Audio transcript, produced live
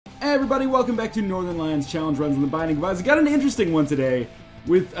Hey everybody, welcome back to Northernlion's Challenge Runs on the Binding of Isaac. Got an interesting one today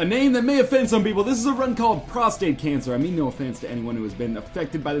with a name that may offend some people. This is a run called Prostate Cancer. I mean no offense to anyone who has been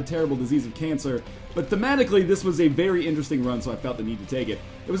affected by the terrible disease of cancer, but thematically this was a very interesting run, so I felt the need to take it.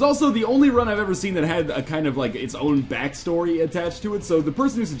 It was also the only run I've ever seen that had a kind of like its own backstory attached to it, so the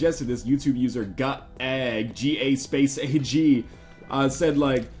person who suggested this, YouTube user GAG, G-A space A-G, said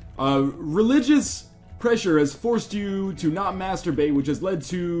like, religious pressure has forced you to not masturbate, which has led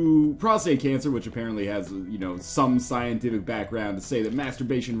to prostate cancer, which apparently has, you know, some scientific background to say that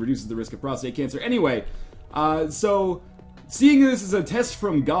masturbation reduces the risk of prostate cancer. Anyway, so seeing this as a test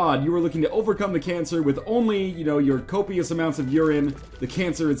from God, you were looking to overcome the cancer with only, you know, your copious amounts of urine, the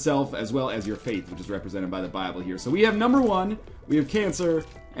cancer itself, as well as your faith, which is represented by the Bible here. So we have number one, we have cancer,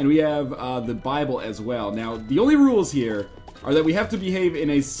 and we have the Bible as well. Now, the only rules here are that we have to behave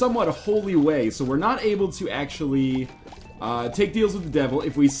in a somewhat holy way, so we're not able to actually take deals with the devil.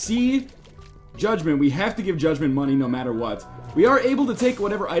 If we see judgment, we have to give judgment money no matter what. We are able to take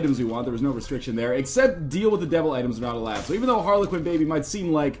whatever items we want, there was no restriction there, except deal with the devil items are not allowed. So even though Harlequin Baby might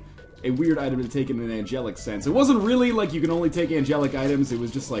seem like a weird item to take in an angelic sense, it wasn't really like you can only take angelic items, it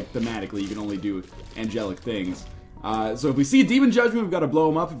was just like thematically you can only do angelic things. So if we see demon judgment, we've got to blow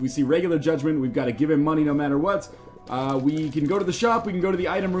him up. If we see regular judgment, we've got to give him money no matter what. We can go to the shop, we can go to the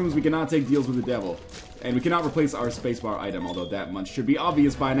item rooms, we cannot take deals with the devil. And we cannot replace our spacebar item, although that much should be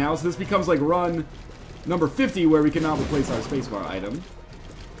obvious by now. So this becomes like run number 50, where we cannot replace our spacebar item.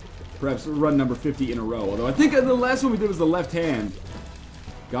 Perhaps run number 50 in a row, although I think the last one we did was the left hand.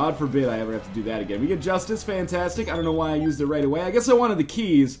 God forbid I ever have to do that again. We get justice, fantastic. I don't know why I used it right away. I guess I wanted the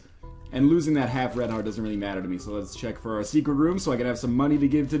keys, and losing that half red heart doesn't really matter to me. So let's check for our secret room so I can have some money to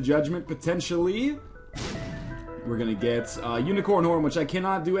give to judgment, potentially. We're gonna get Unicorn Horn, which I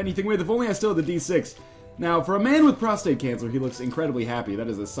cannot do anything with. If only I still had the D6. Now, for a man with prostate cancer, he looks incredibly happy. That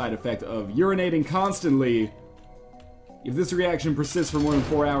is a side effect of urinating constantly. If this reaction persists for more than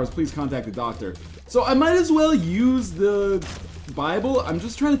 4 hours, please contact the doctor. So I might as well use the Bible. I'm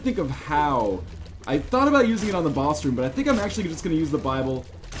just trying to think of how. I thought about using it on the boss room, but I think I'm actually just gonna use the Bible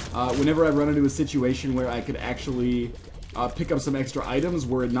whenever I run into a situation where I could actually pick up some extra items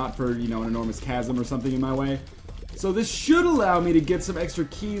were it not for, you know, an enormous chasm or something in my way. So this should allow me to get some extra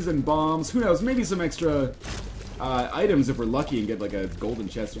keys and bombs. Who knows, maybe some extra items if we're lucky and get like a golden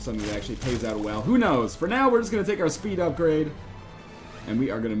chest or something that actually pays out well. Who knows? For now, we're just going to take our speed upgrade. And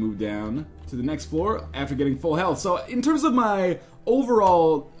we are going to move down to the next floor after getting full health. So in terms of my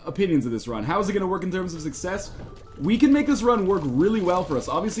overall opinions of this run, how is it going to work in terms of success? We can make this run work really well for us.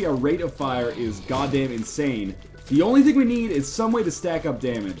 Obviously, our rate of fire is goddamn insane. The only thing we need is some way to stack up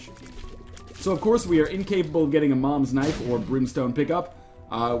damage. So of course we are incapable of getting a mom's knife or brimstone pickup,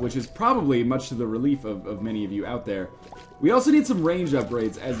 which is probably much to the relief of many of you out there. We also need some range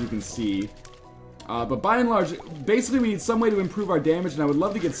upgrades, as you can see. But by and large, basically we need some way to improve our damage, and I would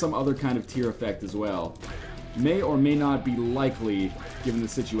love to get some other kind of tier effect as well. May or may not be likely, given the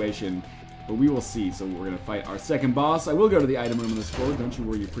situation, but we will see. So we're going to fight our second boss. I will go to the item room on this floor, don't you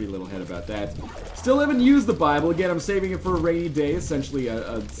worry your pretty little head about that. Still haven't used the Bible. Again, I'm saving it for a rainy day, essentially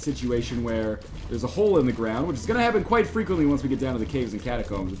a situation where there's a hole in the ground, which is going to happen quite frequently once we get down to the caves and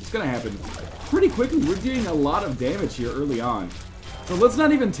catacombs, which is going to happen pretty quickly. We're doing a lot of damage here early on. So let's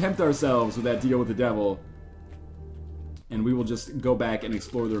not even tempt ourselves with that deal with the devil, and we will just go back and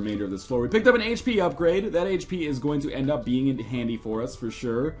explore the remainder of this floor. We picked up an HP upgrade. That HP is going to end up being handy for us, for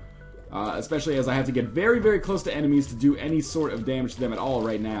sure. Especially as I have to get very, very close to enemies to do any sort of damage to them at all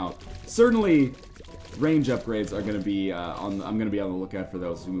right now. Certainly, range upgrades are going to be I'm going to be on the lookout for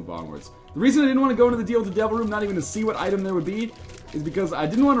those as we move onwards. The reason I didn't want to go into the deal with the devil room, not even to see what item there would be, is because I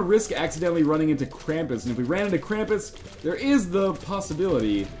didn't want to risk accidentally running into Krampus. And if we ran into Krampus, there is the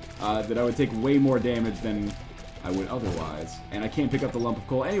possibility that I would take way more damage than I would otherwise. And I can't pick up the lump of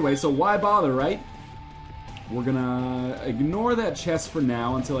coal anyway, so why bother, right? We're gonna ignore that chest for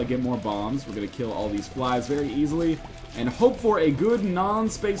now until I get more bombs. We're gonna kill all these flies very easily and hope for a good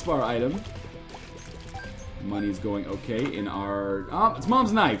non-spacebar item. Money's going okay in our... Oh, it's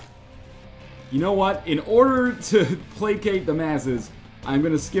Mom's knife. You know what? In order to placate the masses, I'm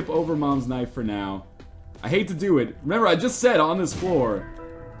gonna skip over Mom's knife for now. I hate to do it. Remember, I just said on this floor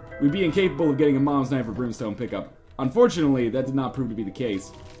we'd be incapable of getting a Mom's knife or brimstone pickup. Unfortunately, that did not prove to be the case.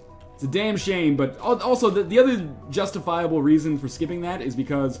 It's a damn shame, but also the other justifiable reason for skipping that is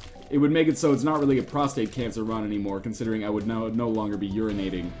because it would make it so it's not really a prostate cancer run anymore, considering I would no longer be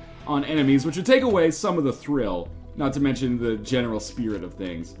urinating on enemies, which would take away some of the thrill, not to mention the general spirit of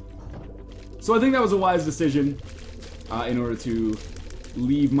things. So I think that was a wise decision in order to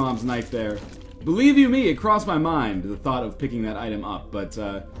leave Mom's knife there. Believe you me, it crossed my mind, the thought of picking that item up, but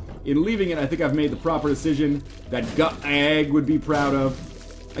in leaving it, I think I've made the proper decision that Egg would be proud of.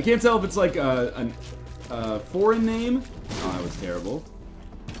 I can't tell if it's like a foreign name. Oh, that was terrible.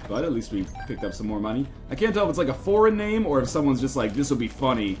 But at least we picked up some more money. I can't tell if it's like a foreign name or if someone's just like, this will be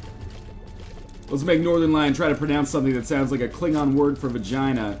funny. Let's make Northernlion try to pronounce something that sounds like a Klingon word for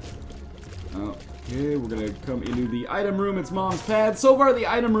vagina. Okay, we're gonna come into the item room. It's Mom's pad. So far, the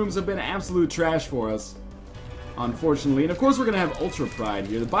item rooms have been absolute trash for us, unfortunately. And of course, we're gonna have Ultra Pride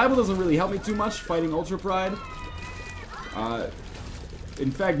here. The Bible doesn't really help me too much fighting Ultra Pride.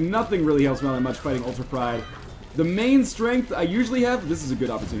 In fact, nothing really helps me all that much fighting Ultra Pride. The main strength I usually have, this is a good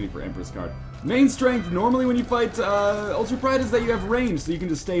opportunity for Empress card. Main strength normally when you fight Ultra Pride is that you have range, so you can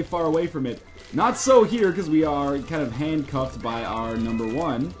just stay far away from it. Not so here, because we are kind of handcuffed by our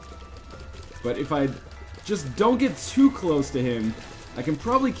 #1. But if I just don't get too close to him, I can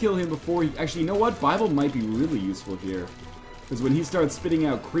probably kill him before he... Actually, you know what? Bible might be really useful here. Because when he starts spitting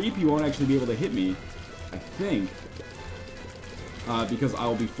out creep, he won't actually be able to hit me. I think. Because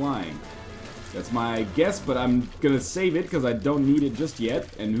I'll be flying. That's my guess, but I'm gonna save it because I don't need it just yet.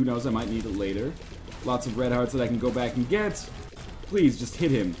 And who knows, I might need it later. Lots of red hearts that I can go back and get. Please, just hit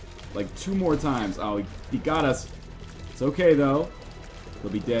him. Like 2 more times. Oh, he got us. It's okay, though.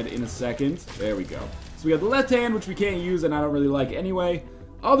 He'll be dead in a second. There we go. So we got the left hand, which we can't use, and I don't really like anyway.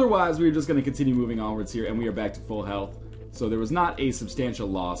 Otherwise, we're just going to continue moving onwards here, and we are back to full health. So there was not a substantial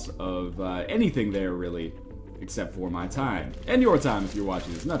loss of anything there, really, except for my time. And your time, if you're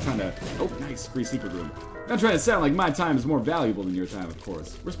watching this. I'm not trying to... Oh, nice. Free secret room. I'm not trying to sound like my time is more valuable than your time, of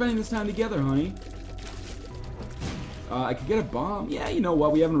course. We're spending this time together, honey. I could get a bomb. Yeah, you know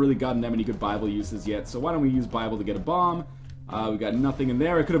what? We haven't really gotten that many good Bible uses yet, so why don't we use Bible to get a bomb? We got nothing in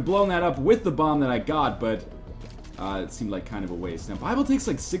there. I could have blown that up with the bomb that I got, but it seemed like kind of a waste. Now, Bible takes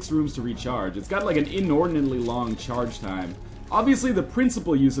like 6 rooms to recharge. It's got like an inordinately long charge time. Obviously, the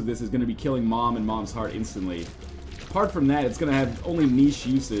principal use of this is going to be killing Mom and Mom's heart instantly. Apart from that, it's going to have only niche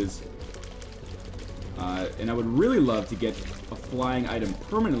uses. And I would really love to get a flying item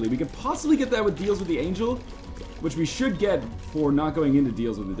permanently. We could possibly get that with Deals with the Angel, which we should get for not going into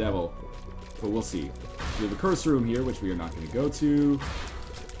Deals with the Devil. But we'll see. We have a curse room here, which we are not going to go to.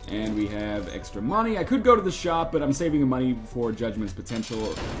 And we have extra money. I could go to the shop, but I'm saving the money for Judgment's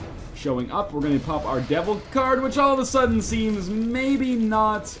potential showing up. We're going to pop our Devil card, which all of a sudden seems maybe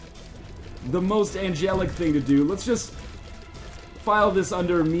not the most angelic thing to do. Let's just file this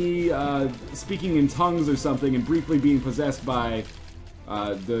under me speaking in tongues or something and briefly being possessed by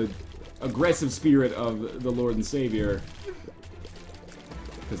the aggressive spirit of the Lord and Savior.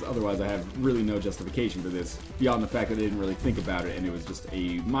 Because otherwise I have really no justification for this, beyond the fact that I didn't really think about it, and it was just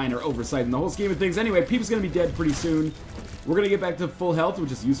a minor oversight in the whole scheme of things. Anyway, Peep's gonna be dead pretty soon. We're gonna get back to full health, which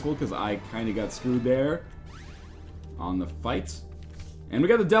is useful, because I kind of got screwed there on the fight. And we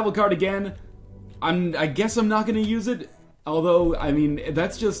got the Devil card again. I guess I'm not gonna use it, although, I mean,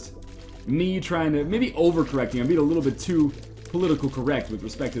 that's just me trying to, maybe overcorrecting. I'm being a little bit too political correct with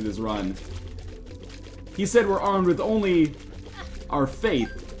respect to this run. He said we're armed with only our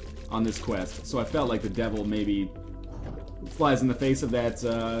faith on this quest, so I felt like the Devil maybe flies in the face of that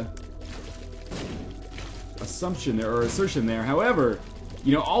assumption there, or assertion there. However,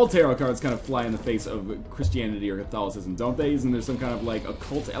 you know, all tarot cards kind of fly in the face of Christianity or Catholicism, don't they? Isn't there some kind of like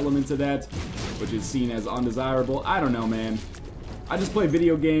occult element to that, which is seen as undesirable? I don't know, man. I just play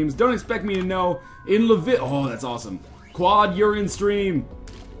video games. Don't expect me to know. In oh, that's awesome. Quad urine stream.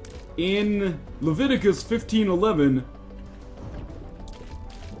 In Leviticus 15:11,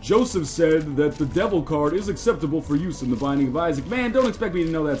 Joseph said that the Devil card is acceptable for use in the Binding of Isaac. Man, don't expect me to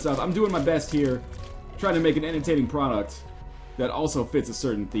know that stuff. I'm doing my best here, trying to make an entertaining product that also fits a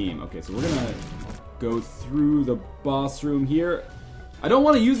certain theme. Okay, so we're gonna go through the boss room here. I don't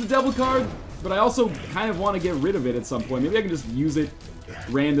want to use the Devil card, but I also kind of want to get rid of it at some point. Maybe I can just use it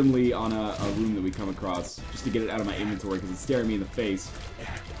randomly on a room that we come across, just to get it out of my inventory, because it's staring me in the face.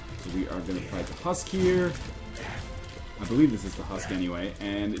 So we are gonna fight the Husk here. I believe this is the Husk anyway,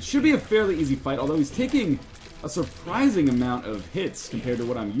 and it should be a fairly easy fight, although he's taking a surprising amount of hits compared to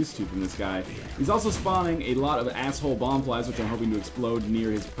what I'm used to from this guy. He's also spawning a lot of asshole bomb flies, which I'm hoping to explode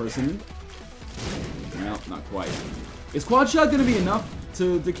near his person. Well, not quite. Is Quad Shot going to be enough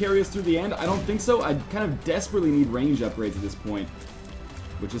to carry us through the end? I don't think so. I kind of desperately need range upgrades at this point,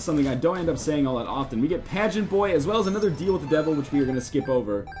 which is something I don't end up saying all that often. We get Pageant Boy, as well as another Deal with the Devil, which we are going to skip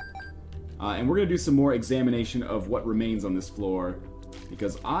over. And we're going to do some more examination of what remains on this floor,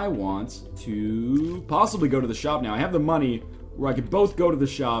 because I want to possibly go to the shop now. I have the money where I could both go to the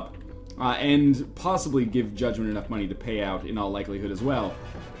shop and possibly give Judgment enough money to pay out in all likelihood as well.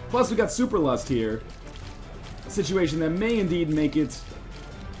 Plus, we got Super Lust here. A situation that may indeed make it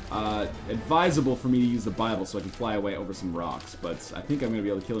advisable for me to use the Bible so I can fly away over some rocks. But I think I'm going to be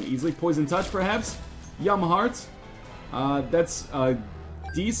able to kill him easily. Poison Touch, perhaps? Yum Heart. That's a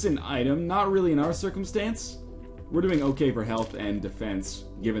decent item. Not really in our circumstance. We're doing okay for health and defense,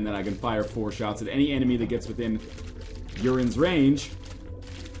 given that I can fire 4 shots at any enemy that gets within Urine's range.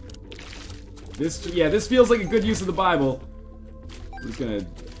 This feels like a good use of the Bible. We're just gonna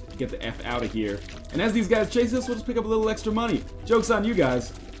get the F out of here. And as these guys chase us, we'll just pick up a little extra money. Joke's on you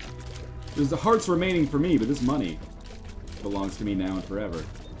guys. There's the hearts remaining for me, but this money belongs to me now and forever.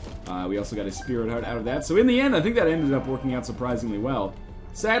 We also got a Spirit Heart out of that. So in the end, I think that ended up working out surprisingly well.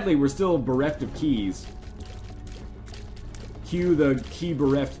 Sadly, we're still bereft of keys. Cue the key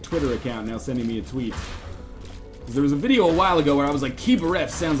bereft Twitter account now sending me a tweet. Because there was a video a while ago where I was like, key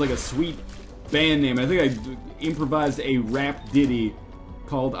bereft sounds like a sweet band name. I think I improvised a rap ditty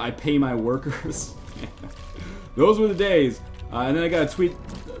called I Pay My Workers. Those were the days. And then I got a tweet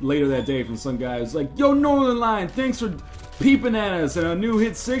later that day from some guy who's like, yo, Northernlion, thanks for peeping at us and a new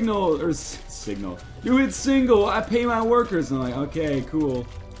hit new hit single, I Pay My Workers. And I'm like, okay, cool.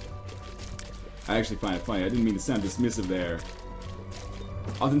 I actually find it funny. I didn't mean to sound dismissive there.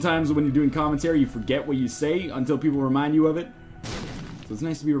 Oftentimes when you're doing commentary, you forget what you say until people remind you of it. So it's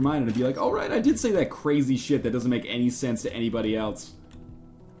nice to be reminded to be like, oh right, I did say that crazy shit that doesn't make any sense to anybody else.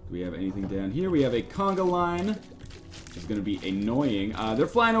 Do we have anything down here? We have a conga line, which is going to be annoying. They're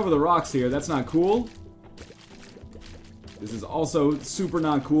flying over the rocks here. That's not cool. This is also super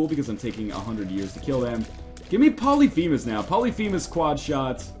not cool because I'm taking 100 years to kill them. Give me Polyphemus now. Polyphemus quad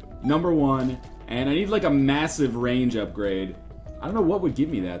shot, #1. And I need like a massive range upgrade. I don't know what would give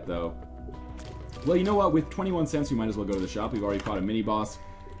me that though. Well, you know what? With 21 cents, we might as well go to the shop. We've already fought a mini-boss.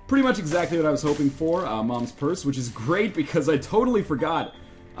 Pretty much exactly what I was hoping for. Mom's Purse, which is great because I totally forgot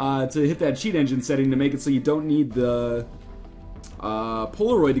to hit that cheat engine setting to make it so you don't need the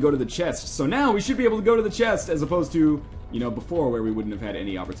Polaroid to go to the chest. So now we should be able to go to the chest as opposed to, you know, before where we wouldn't have had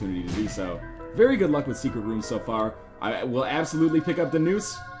any opportunity to do so. Very good luck with secret rooms so far. I will absolutely pick up the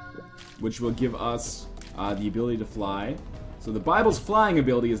noose, which will give us the ability to fly. So the Bible's flying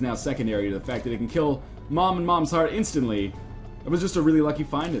ability is now secondary to the fact that it can kill Mom and Mom's heart instantly. It was just a really lucky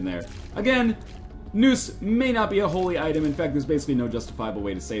find in there. Again, noose may not be a holy item. In fact, there's basically no justifiable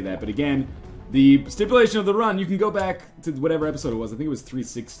way to say that. But again, the stipulation of the run, you can go back to whatever episode it was. I think it was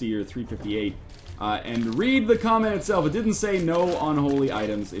 360 or 358. And read the comment itself. It didn't say no unholy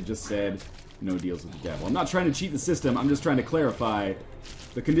items. It just said no deals with the devil. I'm not trying to cheat the system. I'm just trying to clarify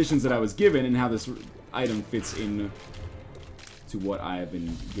the conditions that I was given and how this item fits in to what I have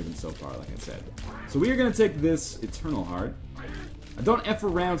been given so far, like I said. So we are going to take this Eternal Heart. I don't F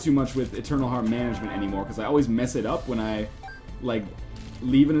around too much with Eternal Heart management anymore, because I always mess it up when I, like,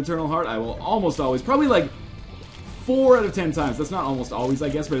 leave an Eternal Heart. I will almost always, probably like 4 out of 10 times, that's not almost always, I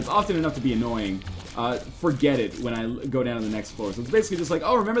guess, but it's often enough to be annoying, forget it when I go down to the next floor. So it's basically just like,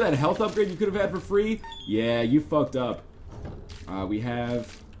 oh, remember that health upgrade you could have had for free? Yeah, you fucked up. We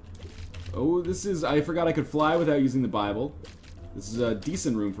have... Oh, this is... I forgot I could fly without using the Bible. This is a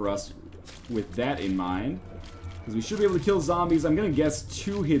decent room for us with that in mind. Because we should be able to kill zombies. I'm going to guess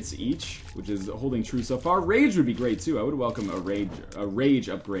 2 hits each, which is holding true so far. Rage would be great, too. I would welcome a rage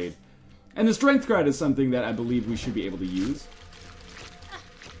upgrade. And the strength card is something that I believe we should be able to use.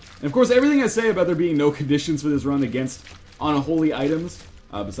 And of course, everything I say about there being no conditions for this run against unholy items,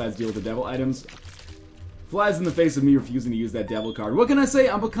 besides deal with the devil items, flies in the face of me refusing to use that devil card. What can I say?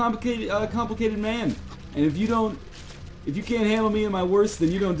 I'm a complicated man. And if you can't handle me at my worst,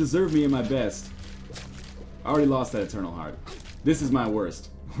 then you don't deserve me at my best. I already lost that Eternal Heart. This is my worst.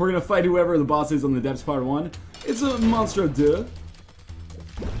 We're gonna fight whoever the boss is on the Depths Part 1. It's a Monstro 2.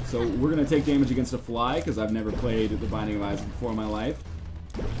 So we're gonna take damage against a fly, because I've never played The Binding of Isaac before in my life.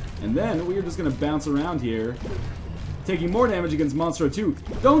 And then we're just gonna bounce around here, taking more damage against Monstro 2.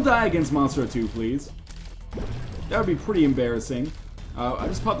 Don't die against Monstro 2, please. That would be pretty embarrassing. I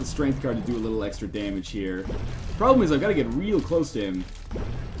just popped the strength card to do a little extra damage here. Problem is I've got to get real close to him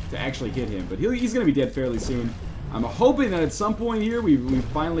to actually hit him, but he's going to be dead fairly soon. I'm hoping that at some point here we've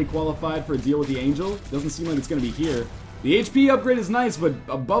finally qualified for a deal with the Angel. Doesn't seem like it's going to be here. The HP upgrade is nice, but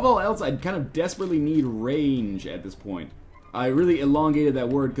above all else, I kind of desperately need range at this point. I really elongated that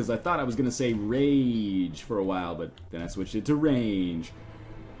word because I thought I was going to say rage for a while, but then I switched it to range.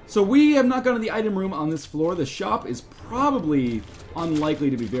 So we have not gone to the item room on this floor. The shop is probably unlikely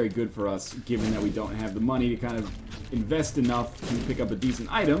to be very good for us, given that we don't have the money to kind of invest enough to pick up a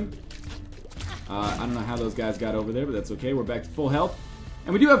decent item. I don't know how those guys got over there, but that's okay. We're back to full health.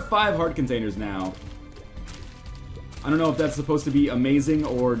 And we do have 5 heart containers now. I don't know if that's supposed to be amazing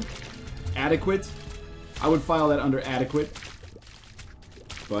or adequate. I would file that under adequate.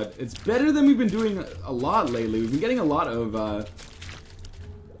 But it's better than we've been doing a lot lately. We've been getting a lot of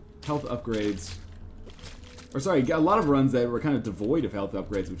health upgrades. Or sorry, a lot of runs that were kind of devoid of health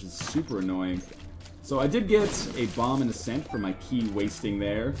upgrades, which is super annoying. So I did get a bomb and ascent for my key wasting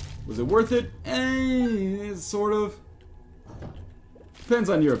there. Was it worth it? Sort of. Depends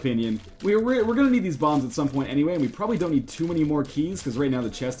on your opinion. We're going to need these bombs at some point anyway, and we probably don't need too many more keys, because right now the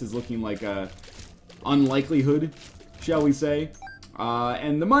chest is looking like a unlikelihood, shall we say.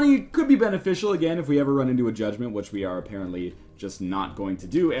 And the money could be beneficial, again, if we ever run into a judgment, which we are apparently just not going to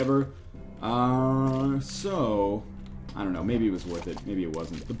do ever. So, I don't know, maybe it was worth it, maybe it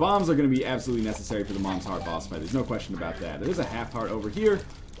wasn't. The bombs are going to be absolutely necessary for the Mom's Heart boss fight, there's no question about that. There's a half heart over here,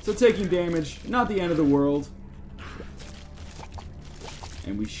 so taking damage, not the end of the world.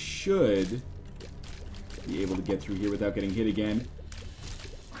 And we should be able to get through here without getting hit again.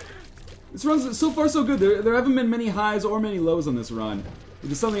 This run's so far so good. There haven't been many highs or many lows on this run,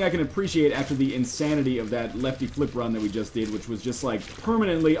 which is something I can appreciate after the insanity of that lefty flip run that we just did, which was just like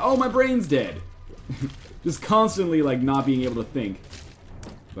permanently, oh, my brain's dead. Just constantly like not being able to think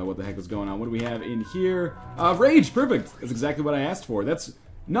about what the heck was going on. What do we have in here? Rage, perfect. That's exactly what I asked for. That's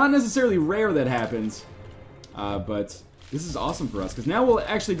not necessarily rare that happens, but this is awesome for us, because now we'll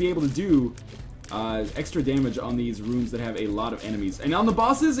actually be able to do extra damage on these rooms that have a lot of enemies. And on the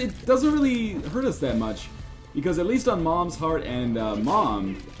bosses, it doesn't really hurt us that much, because at least on Mom's Heart and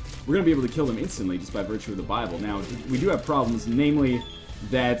Mom, we're going to be able to kill them instantly just by virtue of the Bible. Now, we do have problems, namely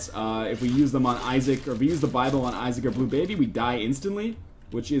that if we use them on Isaac, or if we use the Bible on Isaac or Blue Baby, we die instantly,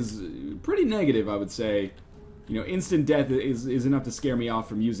 which is pretty negative, I would say. You know, instant death is enough to scare me off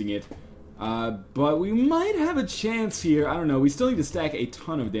from using it. But we might have a chance here. I don't know. We still need to stack a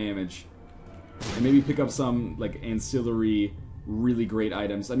ton of damage. And maybe pick up some, like, ancillary, really great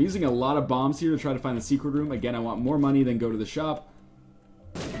items. I'm using a lot of bombs here to try to find the secret room. Again, I want more money than go to the shop.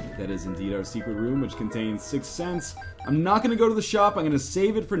 That is indeed our secret room, which contains 6 cents. I'm not going to go to the shop. I'm going to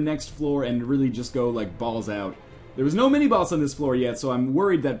save it for next floor and really just go, like, balls out. There was no mini-boss on this floor yet, so I'm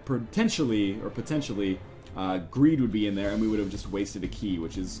worried that potentially, greed would be in there, and we would have just wasted a key,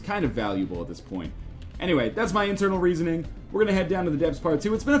 which is kind of valuable at this point. Anyway, that's my internal reasoning. We're going to head down to the depths part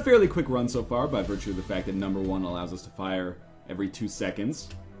 2. It's been a fairly quick run so far, by virtue of the fact that number 1 allows us to fire every 2 seconds.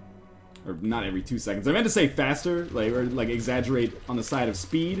 Or not every 2 seconds. I meant to say faster, or exaggerate on the side of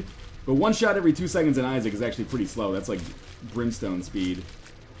speed. But 1 shot every 2 seconds in Isaac is actually pretty slow. That's like brimstone speed.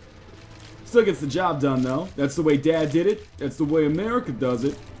 Still gets the job done, though. That's the way Dad did it. That's the way America does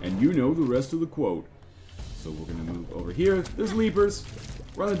it. And you know the rest of the quote. So we're going to move over here. There's Leapers.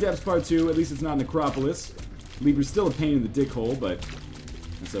 We're on the depths part 2. At least it's not Necropolis. Leaper's still a pain in the dick hole, but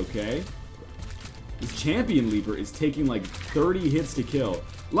it's okay. This champion Leaper is taking like 30 hits to kill.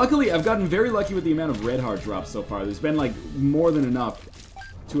 Luckily, I've gotten very lucky with the amount of red heart drops so far. There's been like more than enough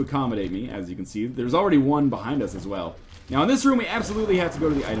to accommodate me, as you can see. There's already one behind us as well. Now in this room, we absolutely have to go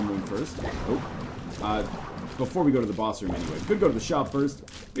to the item room first. Before we go to the boss room anyway. We could go to the shop first.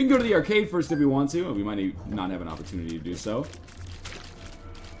 We can go to the arcade first if we want to. We might not have an opportunity to do so.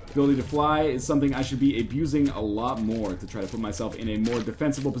 Ability to fly is something I should be abusing a lot more to try to put myself in a more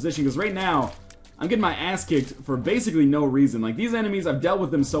defensible position, because right now, I'm getting my ass kicked for basically no reason. Like, these enemies, I've dealt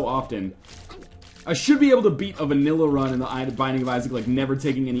with them so often. I should be able to beat a vanilla run in the Binding of Isaac, like never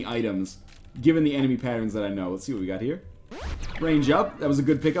taking any items, given the enemy patterns that I know. Let's see what we got here. Range up. That was a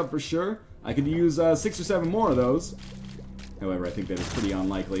good pickup for sure. I could use 6 or 7 more of those. However, I think that is pretty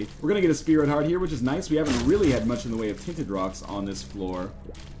unlikely. We're going to get a Spirit Heart here, which is nice. We haven't really had much in the way of Tinted Rocks on this floor.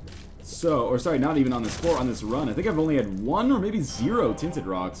 So, or sorry, not even on this floor, on this run. I think I've only had 1 or maybe 0 Tinted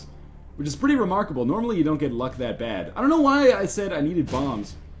Rocks, which is pretty remarkable. Normally you don't get luck that bad. I don't know why I said I needed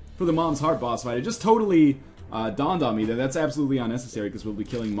bombs for the Mom's Heart boss fight. It just totally dawned on me that that's absolutely unnecessary, because we'll be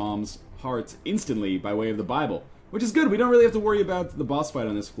killing Mom's Heart instantly by way of the Bible. Which is good. We don't really have to worry about the boss fight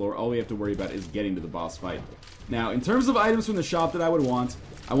on this floor. All we have to worry about is getting to the boss fight. Now, in terms of items from the shop that I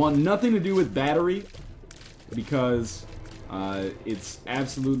want nothing to do with battery, because it's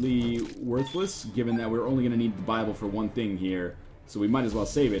absolutely worthless, given that we're only going to need the Bible for one thing here, so we might as well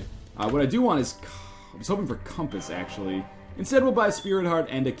save it. What I do want is, I was hoping for Compass, actually. Instead, we'll buy a Spirit Heart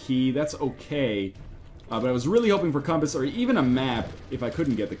and a key. That's okay. But I was really hoping for Compass, or even a map, if I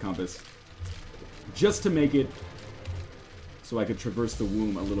couldn't get the Compass, just to make it so I could traverse the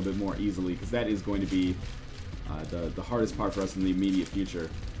womb a little bit more easily, because that is going to be the hardest part for us in the immediate future.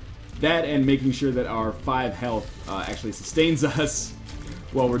 That and making sure that our 5 health actually sustains us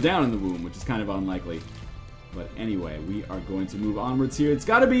while we're down in the womb, which is kind of unlikely. But anyway, we are going to move onwards here. It's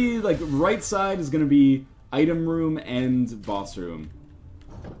got to be, like, right side is going to be item room and boss room.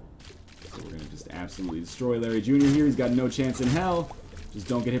 So we're going to just absolutely destroy Larry Jr. here. He's got no chance in hell. Just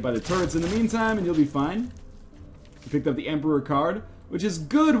don't get hit by the turrets in the meantime, and you'll be fine. We picked up the Emperor card, which is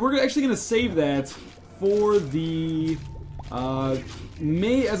good. We're actually going to save that for the...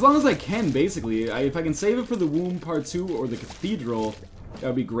 as long as I can, basically. If I can save it for the Womb Part 2 or the Cathedral, that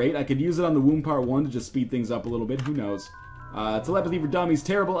would be great. I could use it on the Womb Part 1 to just speed things up a little bit. Who knows? Telepathy for Dummies,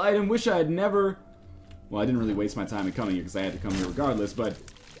 terrible item. Wish I had never... Well, I didn't really waste my time in coming here because I had to come here regardless, but...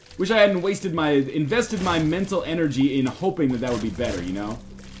 Wish I hadn't invested my mental energy in hoping that that would be better, you know?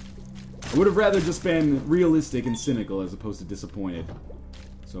 I would have rather just been realistic and cynical as opposed to disappointed.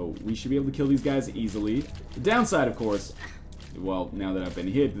 So we should be able to kill these guys easily. The downside, of course... Well, now that I've been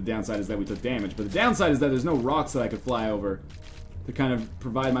hit, the downside is that we took damage. But the downside is that there's no rocks that I could fly over to kind of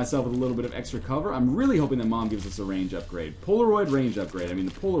provide myself with a little bit of extra cover. I'm really hoping that Mom gives us a range upgrade. Polaroid range upgrade. I mean,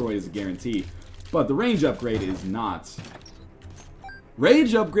 the Polaroid is a guarantee. But the range upgrade is not.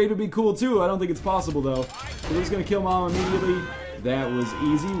 Rage upgrade would be cool too. I don't think it's possible though. So we're just gonna kill Mom immediately. That was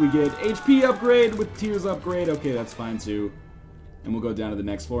easy. We get HP upgrade with Tears upgrade. Okay, that's fine too. And we'll go down to the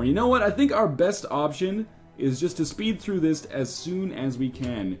next floor. And you know what? I think our best option is just to speed through this as soon as we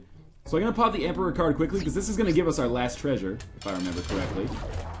can. So I'm gonna pop the Emperor card quickly because this is gonna give us our last treasure, if I remember correctly.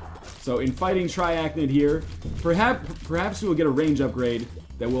 So in fighting Triachnid here, perhaps we will get a range upgrade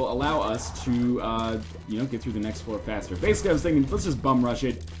that will allow us to, you know, get through the next floor faster. Basically, I was thinking, let's just bum rush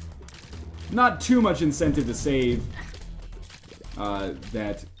it. Not too much incentive to save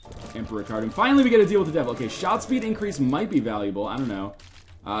that Emperor card. And finally, we get to deal with the devil. Okay, shot speed increase might be valuable. I don't know.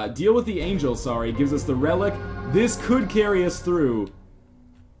 Deal with the angel, sorry. Gives us the relic. This could carry us through.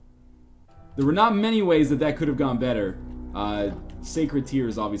 There were not many ways that that could have gone better. Sacred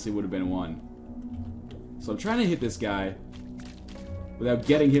Tears obviously would have been one. So I'm trying to hit this guy without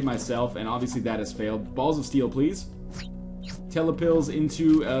getting hit myself, and obviously that has failed. Balls of Steel, please. Telepills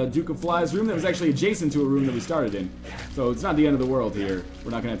into Duke of Fly's room that was actually adjacent to a room that we started in. So it's not the end of the world here.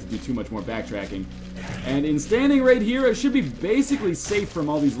 We're not going to have to do too much more backtracking. And in standing right here, it should be basically safe from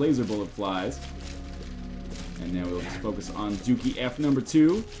all these laser bullet flies. And now we'll just focus on Dookie F number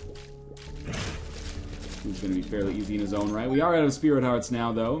 2. Who's going to be fairly easy in his own right. We are out of Spirit Hearts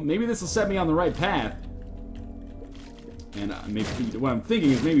now, though. Maybe this will set me on the right path. And maybe what I'm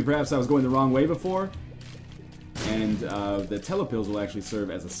thinking is maybe perhaps I was going the wrong way before. And the telepills will actually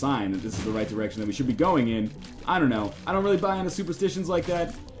serve as a sign that this is the right direction that we should be going in. I don't know. I don't really buy into superstitions like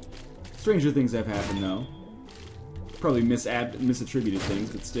that. Stranger things have happened, though. Probably misattributed things,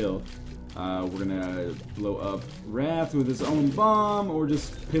 but still. We're gonna blow up Wrath with his own bomb, or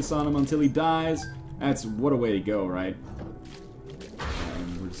just piss on him until he dies. That's what a way to go, right?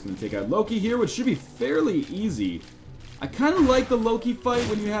 And we're just gonna take out Loki here, which should be fairly easy. I kind of like the Loki fight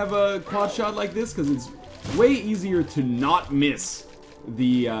when you have a quad shot like this, because it's way easier to not miss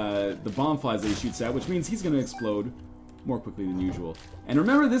the bomb flies that he shoots at, which means he's going to explode more quickly than usual. And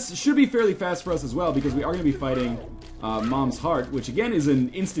remember, this should be fairly fast for us as well, because we are going to be fighting Mom's Heart, which again is an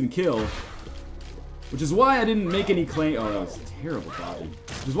instant kill, which is why I didn't make any claim. Oh, that was terrible dodging.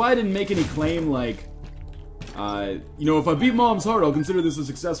 Which is why I didn't make any claim like, you know, if I beat Mom's Heart, I'll consider this a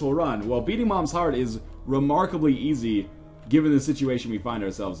successful run. Well, beating Mom's Heart is remarkably easy, given the situation we find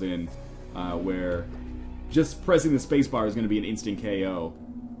ourselves in, where just pressing the spacebar is going to be an instant KO.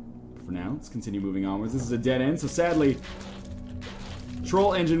 But for now, let's continue moving onwards. This is a dead end, so sadly,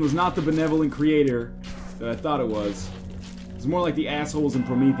 Troll Engine was not the benevolent creator that I thought it was. It's more like the assholes in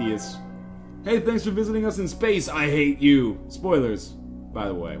Prometheus. Hey, thanks for visiting us in space. I hate you. Spoilers, by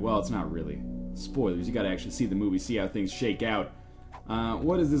the way. Well, it's not really spoilers. You got to actually see the movie, see how things shake out.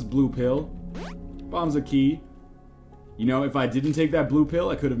 What is this blue pill? Bomb's a key. You know, if I didn't take that blue pill,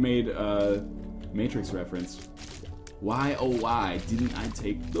 I could have made a Matrix reference. Why, oh why, didn't I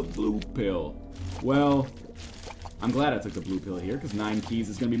take the blue pill? Well, I'm glad I took the blue pill here, because 9 keys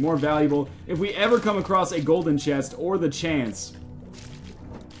is going to be more valuable if we ever come across a golden chest or the chance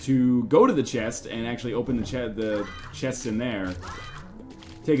to go to the chest and actually open the chests in there.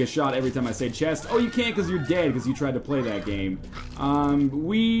 Take a shot every time I say chest. Oh, you can't because you're dead because you tried to play that game.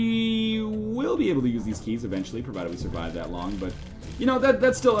 We will be able to use these keys eventually, provided we survive that long, but you know,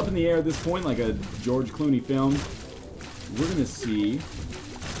 that's still up in the air at this point, like a George Clooney film. We're gonna see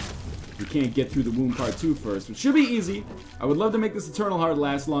if we can't get through the Womb Part 2 first, which should be easy. I would love to make this Eternal Heart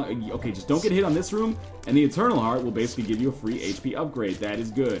last long. Okay, just don't get hit on this room, and the Eternal Heart will basically give you a free HP upgrade. That is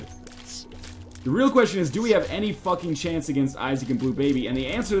good. The real question is, do we have any fucking chance against Isaac and Blue Baby? And the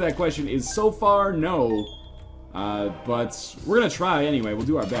answer to that question is, so far, no. But we're gonna try anyway. We'll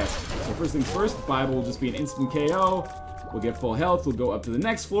do our best. So first things first, Bible will just be an instant KO. We'll get full health. We'll go up to the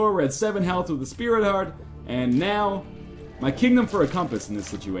next floor. We're at 7 health with the Spirit Heart. And now, my kingdom for a compass in this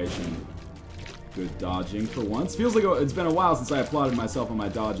situation. Good dodging for once. Feels like it's been a while since I applauded myself on my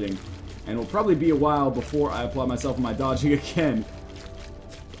dodging. And it'll probably be a while before I applaud myself on my dodging again.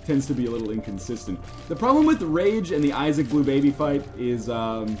 Tends to be a little inconsistent. The problem with Rage and the Isaac Blue Baby fight is,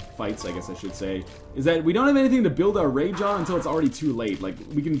 fights, I guess I should say, is that we don't have anything to build our Rage on until it's already too late. Like,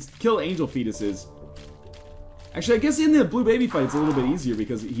 we can kill angel fetuses. Actually, I guess in the Blue Baby fight it's a little bit easier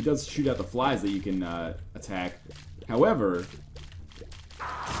because he does shoot out the flies that you can, attack. However...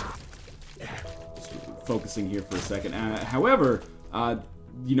 focusing here for a second. However,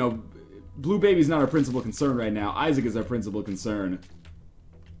 you know, Blue Baby's not our principal concern right now. Isaac is our principal concern.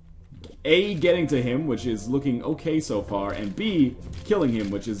 A, getting to him, which is looking okay so far, and B, killing him,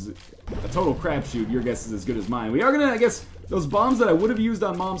 which is a total crapshoot. Your guess is as good as mine. We are gonna, I guess, those bombs that I would have used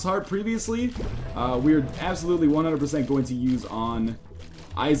on Mom's Heart previously, we're absolutely 100% going to use on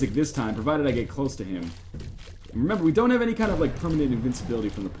Isaac this time, provided I get close to him. And remember, we don't have any kind of, like, permanent invincibility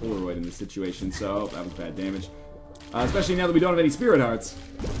from the Polaroid in this situation, so that was bad damage. Especially now that we don't have any Spirit Hearts.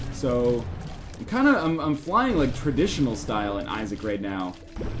 So, I'm flying, like, traditional style in Isaac right now,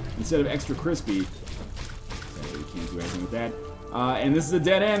 instead of extra crispy. So we can't do anything with that. And this is a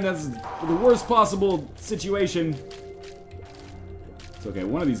dead end. That's the worst possible situation. It's okay,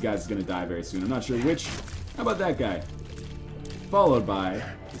 one of these guys is gonna die very soon. I'm not sure which. How about that guy? Followed by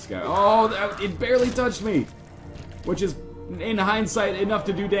this guy. Oh, it barely touched me! Which is, in hindsight, enough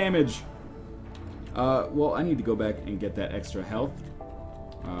to do damage. Well, I need to go back and get that extra health.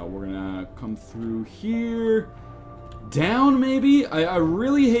 We're gonna come through here. Down, maybe? I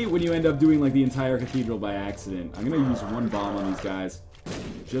really hate when you end up doing, like, the entire cathedral by accident. I'm gonna use one bomb on these guys,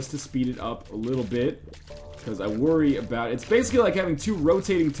 just to speed it up a little bit, because I worry about... It's basically like having two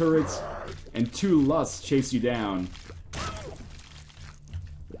rotating turrets and two lusts chase you down.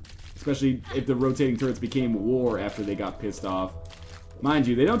 Especially if the rotating turrets became war after they got pissed off. Mind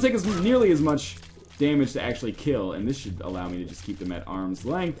you, they don't take nearly as much damage to actually kill, and this should allow me to just keep them at arm's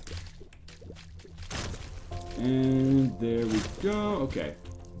length. And there we go. Okay.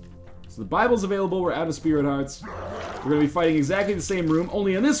 So the Bible's available. We're out of Spirit Hearts. We're going to be fighting exactly the same room,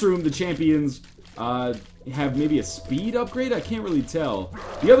 only in this room the champions have maybe a speed upgrade? I can't really tell.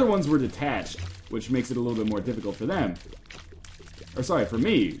 The other ones were detached, which makes it a little bit more difficult for them. Or sorry, for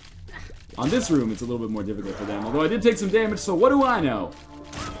me. On this room, it's a little bit more difficult for them. Although I did take some damage, so what do I know?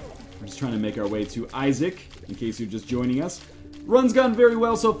 We're just trying to make our way to Isaac, in case you're just joining us. Run's gone very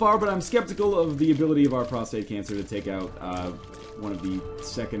well so far, but I'm skeptical of the ability of our prostate cancer to take out one of the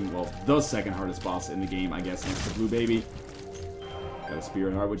second hardest boss in the game, I guess, next to Blue Baby. Got a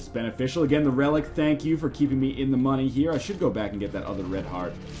Spirit Heart, which is beneficial. Again, the Relic, thank you for keeping me in the money here. I should go back and get that other red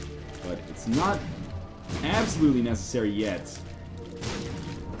heart, but it's not absolutely necessary yet.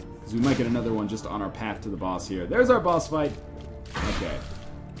 We might get another one just on our path to the boss here. There's our boss fight. Okay.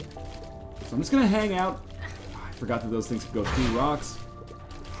 So I'm just gonna hang out. I forgot that those things could go through rocks.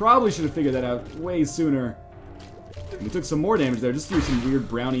 Probably should have figured that out way sooner. We took some more damage there, just through some weird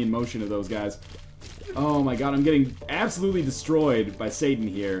Brownian motion of those guys. Oh my god, I'm getting absolutely destroyed by Satan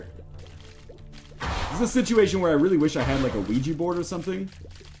here. This is a situation where I really wish I had like a Ouija board or something.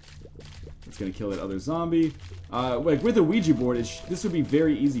 It's gonna kill that other zombie. Like with a Ouija board, this would be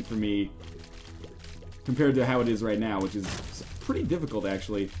very easy for me compared to how it is right now, which is pretty difficult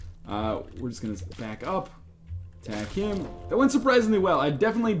actually. We're just gonna back up, attack him. That went surprisingly well. I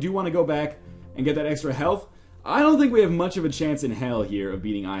definitely do want to go back and get that extra health. I don't think we have much of a chance in hell here of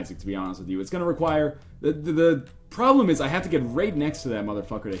beating Isaac, to be honest with you. It's gonna require... The problem is I have to get right next to that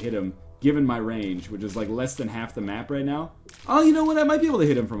motherfucker to hit him, given my range, which is like less than half the map right now. Oh, you know what? I might be able to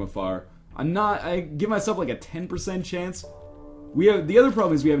hit him from afar. I give myself like a 10% chance. The other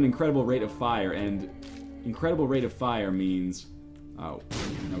problem is we have an incredible rate of fire, and incredible rate of fire means, oh,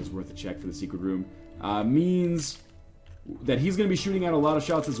 that was worth a check for the secret room, means that he's going to be shooting out a lot of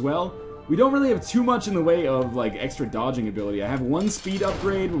shots as well. We don't really have too much in the way of like extra dodging ability. I have one speed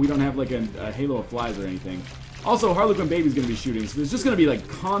upgrade, but we don't have like a halo of flies or anything. Also, Harlequin Baby's going to be shooting, so there's just going to be like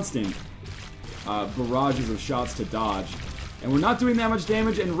constant barrages of shots to dodge. And we're not doing that much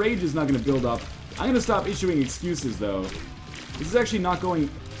damage, and Rage is not going to build up. I'm going to stop issuing excuses, though. This is actually not going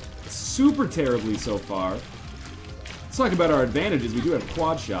super terribly so far. Let's talk about our advantages. We do have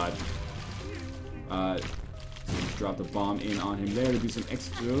quad shot. So let's drop the bomb in on him there to do some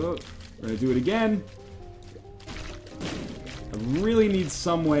extra... We're going to do it again. I really need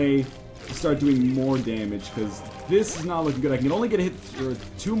some way to start doing more damage, because this is not looking good. I can only get hit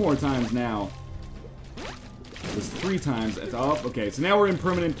 2 more times now. It was 3 times. Oh, okay, so now we're in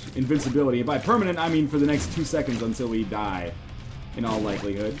permanent invincibility. And by permanent, I mean for the next 2 seconds until we die, in all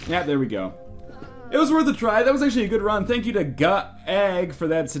likelihood. Yeah, there we go. It was worth a try. That was actually a good run. Thank you to Gut Egg for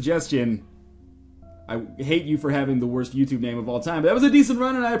that suggestion. I hate you for having the worst YouTube name of all time. But that was a decent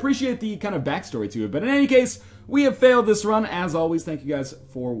run, and I appreciate the kind of backstory to it. But in any case, we have failed this run. As always, thank you guys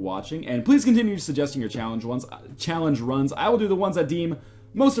for watching. And please continue suggesting your challenge runs. I will do the ones I deem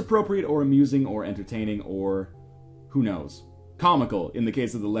most appropriate or amusing or entertaining or, who knows, comical in the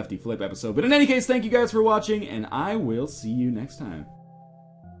case of the Lefty Flip episode. But in any case, thank you guys for watching, and I will see you next time.